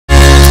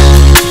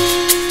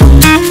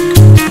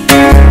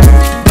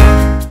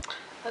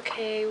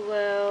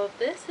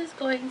this is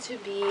going to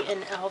be an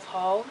e.l.f.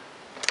 haul.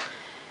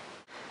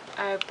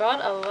 I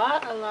bought a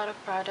lot of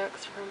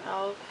products from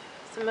e.l.f.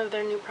 Some of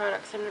their new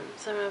products and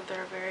some of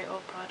their very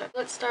old products.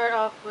 Let's start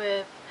off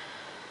with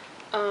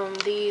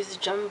these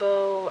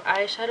jumbo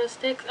eyeshadow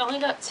sticks. I only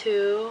got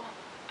 2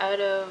 out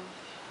of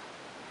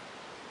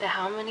the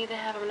how many they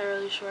have. I'm not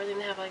really sure. I think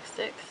they have like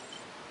 6.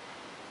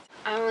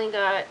 I only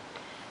got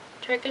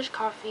Turkish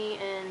Coffee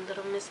and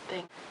Little Miss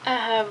Thing. I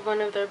have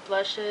one of their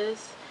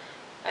blushes.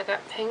 I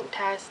got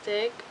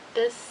Pinktastic.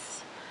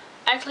 This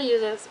I actually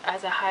use this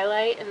as a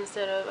highlight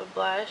instead of a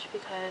blush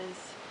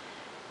because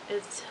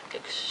it's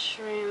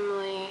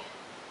really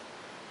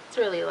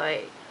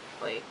light.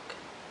 Like,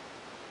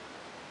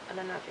 I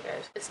don't know if you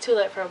guys, it's too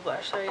light for a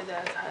blush, so I use it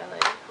as a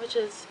highlight, which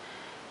is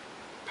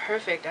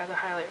perfect as a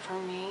highlight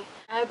for me.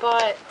 I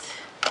bought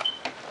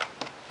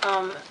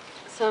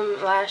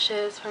some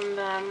lashes from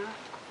them.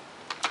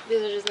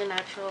 These are just the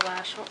natural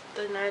lashes.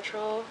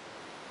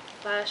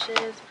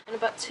 And I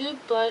bought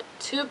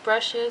two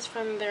brushes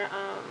from their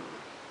I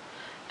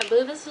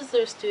believe this is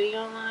their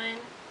studio line.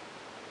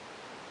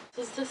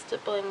 This is the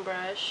Stippling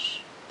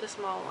brush, the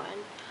small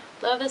one.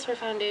 Love this for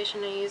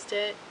foundation. I used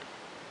it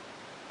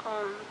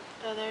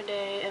the other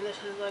day, and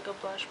this is like a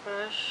blush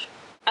brush.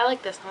 I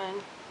like this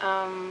one.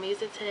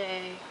 Used it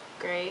today.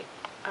 Great.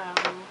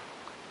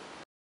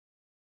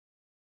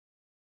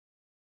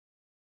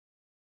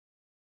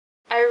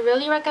 I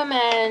really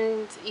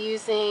recommend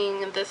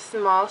using the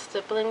small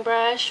stippling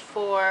brush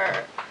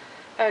for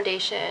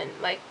foundation.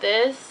 Like,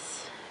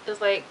 this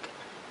is like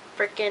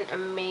freaking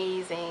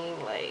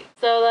amazing. Like,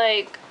 so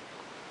like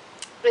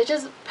it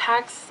just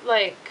packs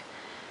like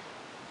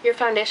your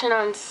foundation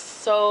on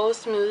so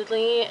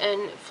smoothly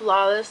and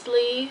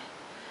flawlessly,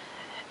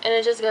 and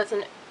it just gets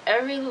in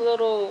every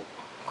little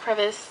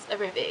crevice of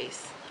your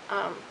face.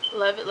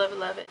 Love it, love it,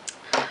 love it.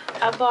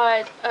 I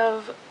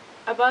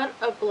bought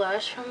a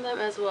blush from them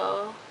as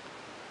well.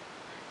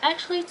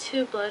 Actually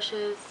 2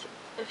 blushes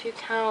if you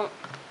count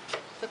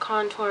the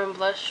contour and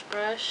blush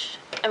brush.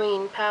 I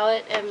mean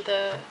palette and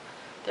the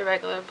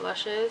regular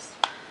blushes.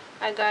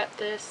 I got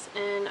this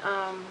in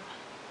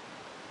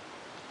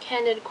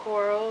Candid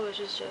Coral, which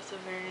is just a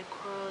very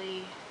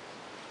corally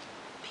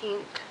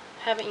pink.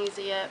 Haven't used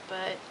it yet,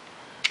 but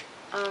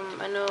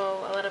I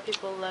know a lot of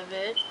people love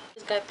it.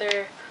 It's got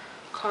their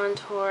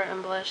contour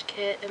and blush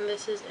kit, and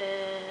this is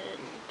in,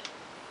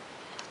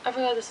 I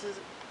forgot, this is,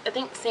 I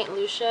think, St.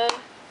 Lucia.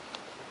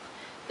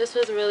 This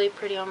was really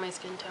pretty on my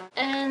skin tone.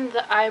 And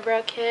the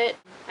eyebrow kit,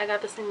 I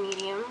got this in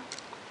medium.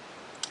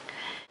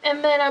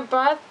 And then I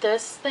bought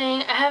this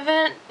thing. I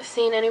haven't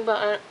seen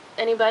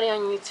anybody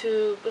on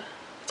YouTube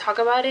talk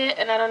about it,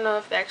 and I don't know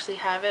if they actually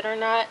have it or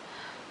not,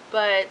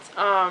 but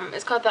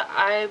it's called the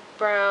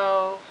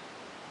Eyebrow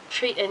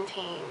Treat and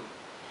Tame,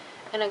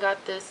 and I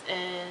got this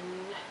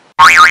in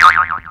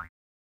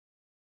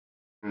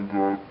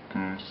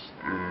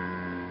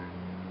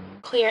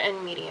clear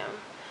and medium.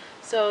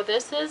 So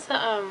this is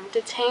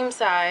the Tame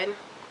side,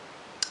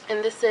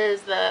 and this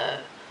is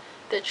the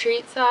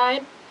Treat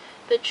side.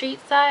 The Treat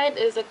side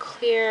is a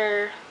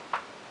clear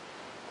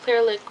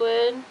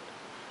liquid,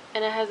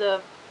 and it has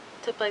a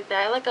tip like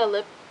that, like a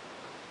lip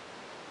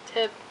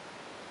tip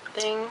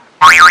thing,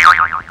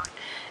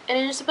 and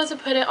you're supposed to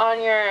put it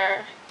on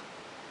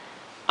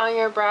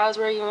your brows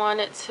where you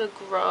want it to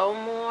grow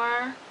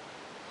more.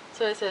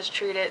 So it says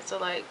treat it, so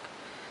like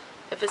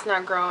if it's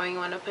not growing, you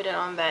want to put it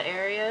on that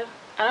area.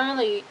 I don't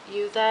really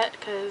use that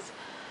because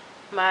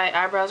my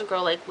eyebrows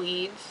grow like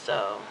weeds,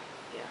 so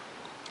yeah.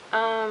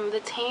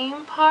 The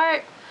Tame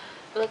part,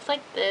 it looks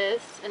like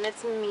this, and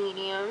it's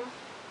medium.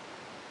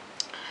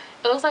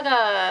 It looks like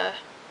a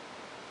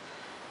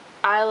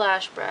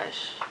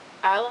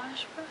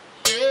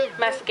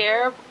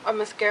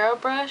mascara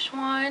brush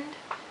wand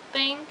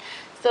thing.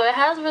 So it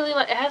has really,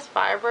 like, it has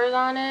fibers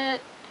on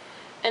it,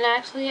 and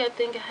actually I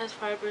think it has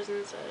fibers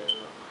inside as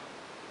well.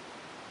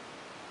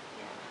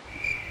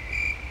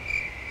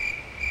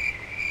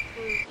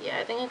 Yeah,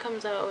 I think it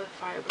comes out with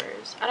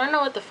fibers. I don't know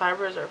what the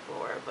fibers are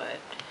for, but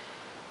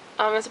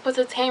it's supposed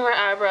to tame your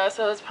eyebrows,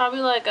 so it's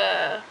probably like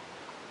a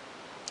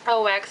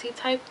waxy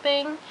type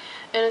thing,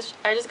 and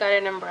I just got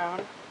it in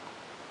brown.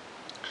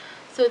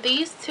 So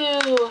these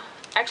two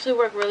actually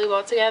work really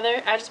well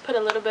together. I just put a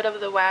little bit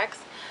of the wax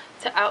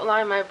to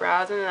outline my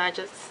brows, and then I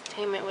just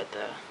tame it with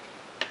the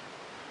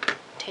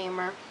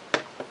tamer.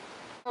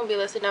 Will be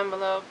listed down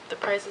below, the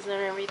prices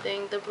and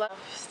everything.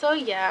 So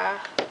yeah,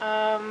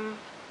 I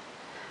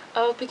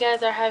hope you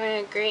guys are having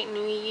a great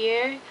new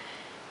year,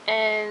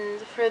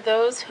 and for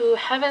those who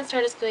haven't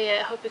started school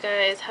yet, I hope you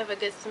guys have a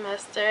good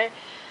semester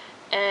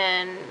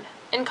and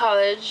in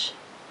college.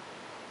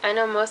 I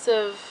know a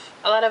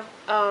lot of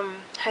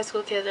high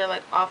school kids are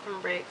like off on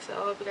break, so I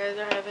hope you guys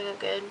are having a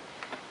good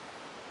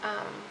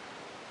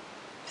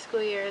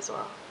school year as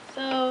well.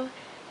 So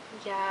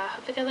yeah,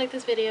 hope you guys like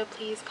this video.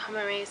 Please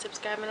comment, rate,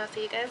 subscribe, and I'll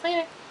see you guys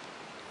later.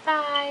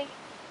 Bye.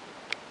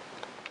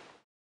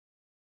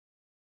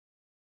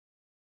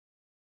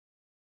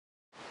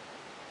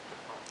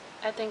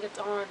 I think it's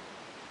on.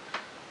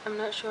 I'm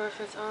not sure if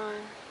it's on.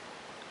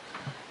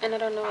 and I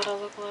don't know what I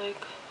look like.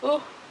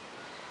 Oh,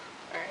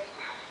 alright.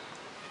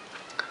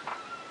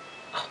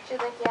 She's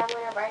like, yeah, I'm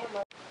gonna write him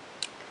up.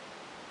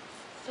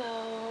 So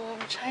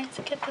I'm trying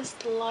to get this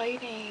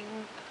lighting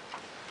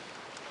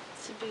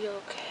to be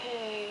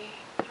okay.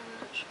 I'm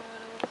not sure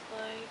what it looks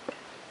like.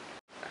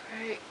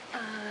 Alright,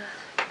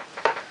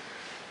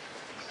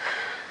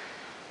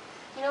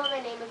 you know what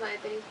my name is on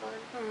Anthony's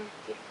phone?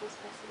 Beautiful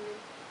specimen.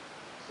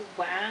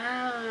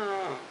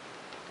 Wow.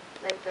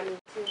 Like the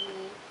to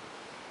me.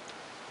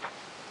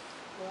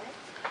 What?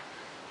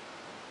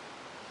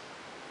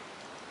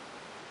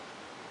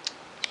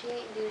 She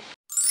ain't do